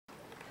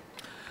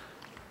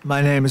My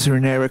name is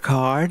Rene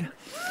Ricard,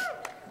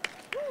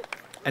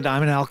 and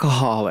I'm an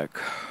alcoholic.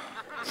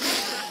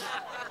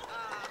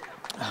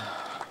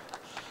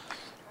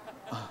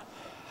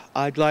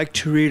 I'd like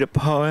to read a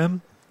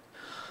poem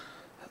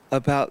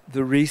about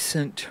the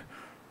recent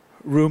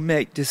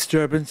roommate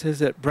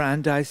disturbances at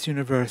Brandeis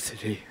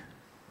University.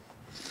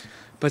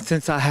 But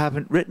since I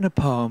haven't written a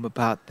poem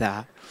about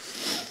that,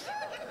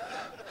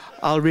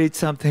 I'll read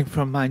something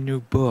from my new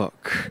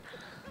book.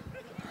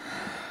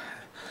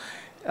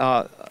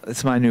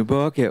 It's my new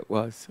book. It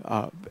was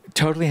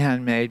totally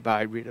handmade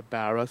by Rita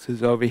Barros,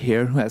 who's over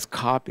here, who has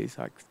copies,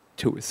 like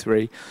 2 or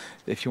 3,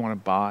 if you want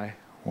to buy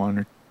 1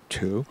 or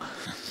 2.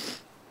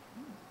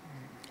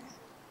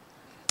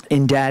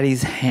 In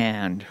Daddy's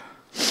Hand.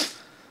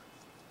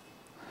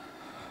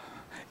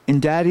 In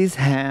Daddy's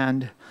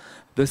hand,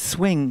 the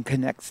swing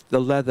connects the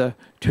leather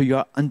to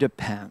your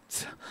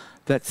underpants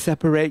that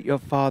separate your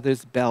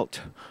father's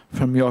belt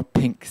from your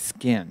pink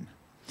skin.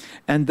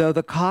 And though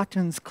the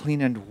cotton's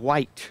clean and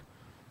white,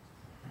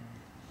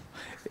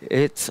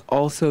 it's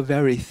also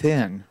very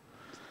thin,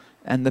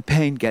 and the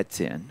pain gets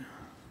in,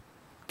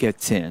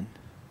 gets in,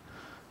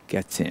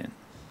 gets in.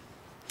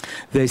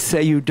 They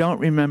say you don't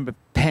remember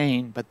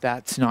pain, but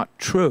that's not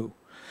true.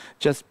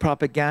 Just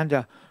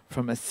propaganda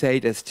from a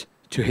sadist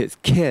to his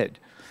kid,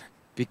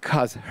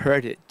 because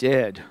hurt it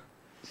did.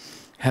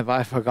 Have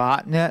I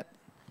forgotten it?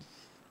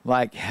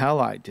 Like hell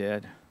I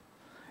did.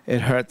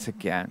 It hurts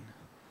again.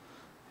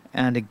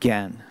 And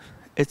again.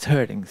 It's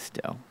hurting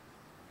still.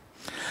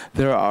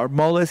 There are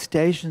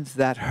molestations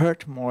that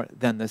hurt more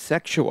than the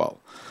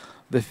sexual.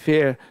 The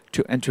fear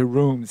to enter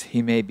rooms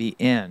he may be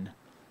in.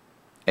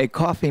 A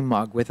coffee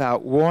mug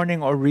without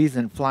warning or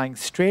reason flying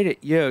straight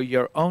at you.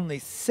 You're only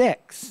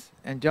 6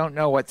 and don't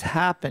know what's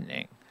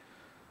happening.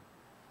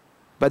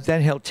 But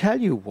then he'll tell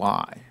you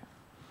why.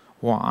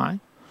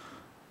 Why?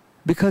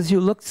 Because you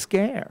looked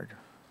scared.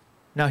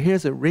 Now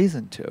here's a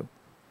reason to.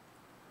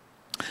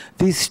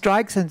 These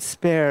strikes and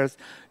spares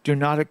do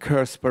not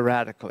occur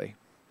sporadically.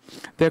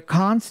 They're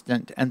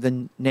constant, and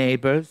the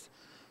neighbors,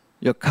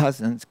 your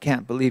cousins,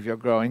 can't believe you're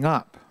growing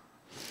up.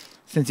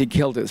 Since he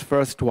killed his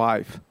first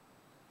wife,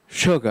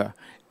 Sugar,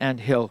 and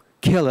he'll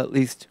kill at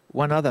least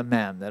one other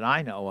man that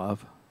I know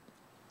of.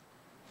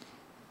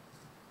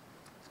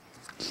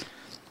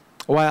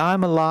 Why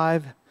I'm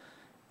alive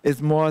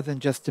is more than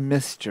just a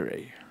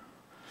mystery.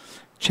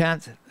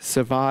 Chance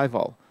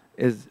survival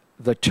is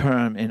the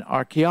term in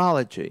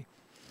archaeology.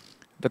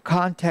 The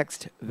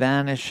context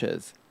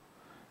vanishes,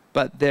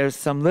 but there's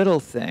some little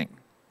thing,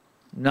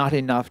 not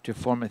enough to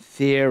form a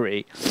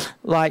theory,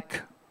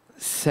 like,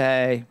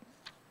 say,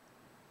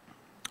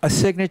 a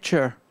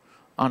signature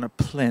on a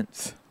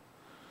plinth,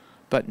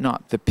 but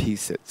not the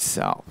piece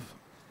itself.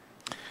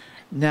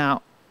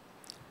 Now,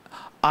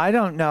 I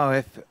don't know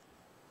if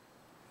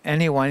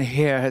anyone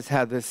here has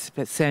had this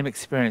same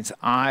experience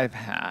I've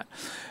had,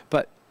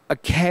 but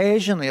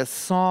occasionally a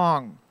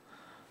song,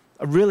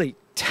 a really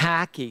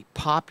tacky,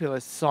 popular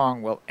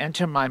song will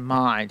enter my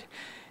mind,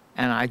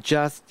 and I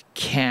just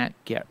can't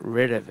get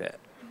rid of it.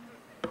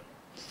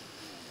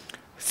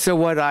 So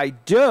what I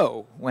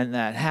do when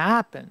that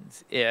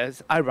happens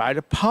is I write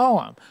a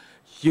poem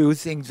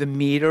using the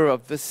meter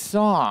of the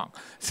song.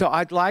 So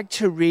I'd like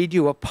to read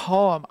you a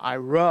poem I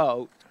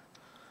wrote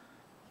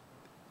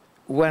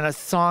when a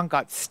song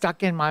got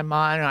stuck in my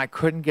mind and I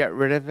couldn't get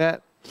rid of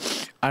it.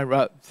 I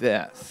wrote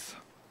this.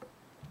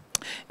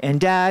 In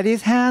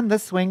Daddy's hand, the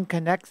swing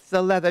connects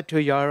the leather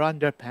to your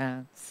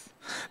underpants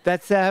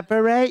that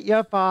separate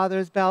your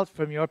father's belt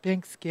from your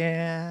pink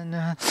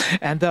skin.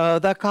 And though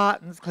the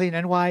cotton's clean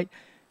and white,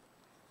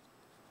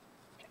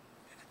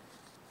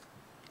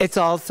 it's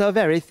also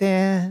very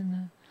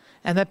thin.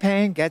 And the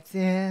pain gets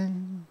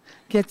in,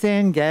 gets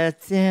in,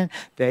 gets in.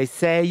 They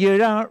say you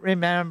don't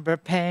remember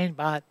pain,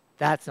 but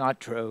that's not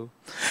true.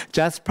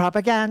 Just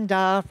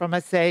propaganda from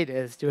a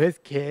sadist to his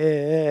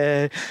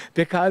kid.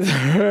 Because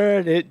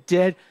hurt it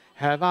did.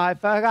 Have I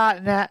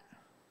forgotten it?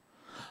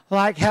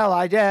 Like hell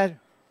I did.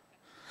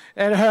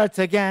 It hurts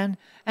again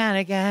and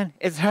again.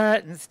 It's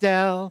hurting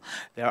still.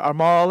 There are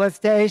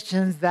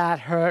molestations that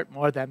hurt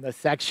more than the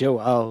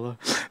sexual.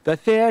 The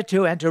fear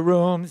to enter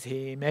rooms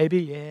he may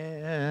be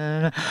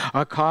in.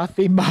 A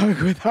coffee mug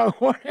without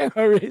warning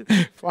or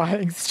reason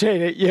flying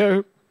straight at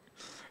you.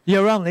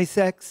 You're only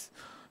 6.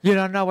 You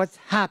don't know what's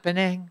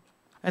happening.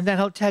 And then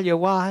he'll tell you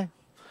why.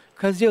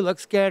 'Cause you look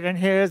scared, and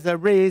here's the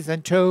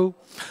reason too.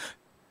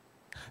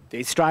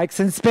 These strikes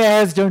and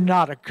spares do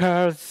not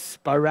occur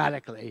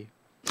sporadically.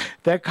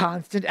 They're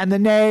constant, and the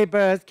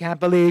neighbors can't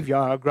believe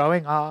you're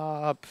growing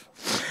up.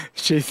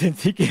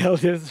 Since he killed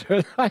his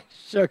like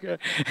Sugar,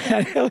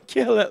 and he'll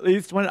kill at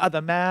least one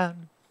other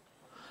man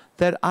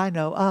that I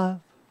know of.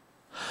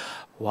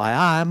 Why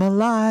I'm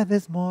alive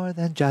is more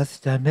than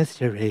just a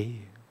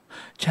mystery.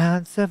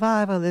 Chance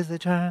survival is the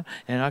term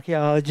in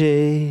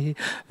archaeology.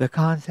 The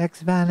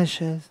context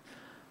vanishes,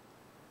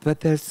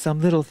 but there's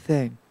some little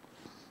thing,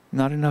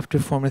 not enough to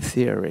form a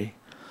theory,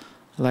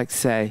 like,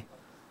 say,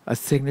 a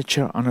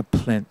signature on a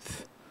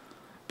plinth,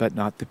 but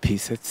not the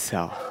piece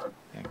itself.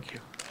 Thank you.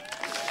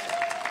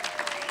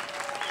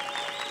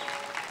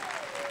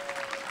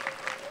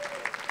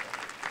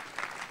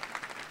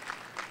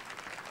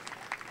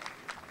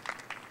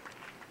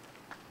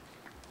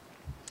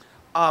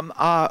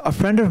 A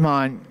friend of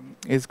mine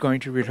is going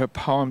to read her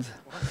poems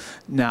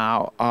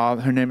now.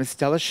 Her name is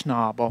Stella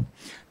Schnabel.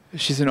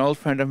 She's an old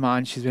friend of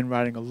mine. She's been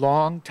writing a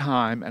long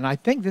time, and I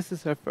think this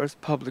is her first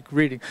public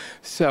reading.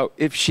 So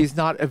if she's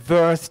not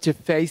averse to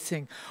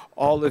facing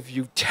all of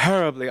you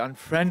terribly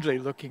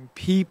unfriendly-looking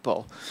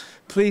people,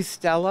 please,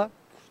 Stella,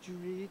 could you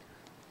read?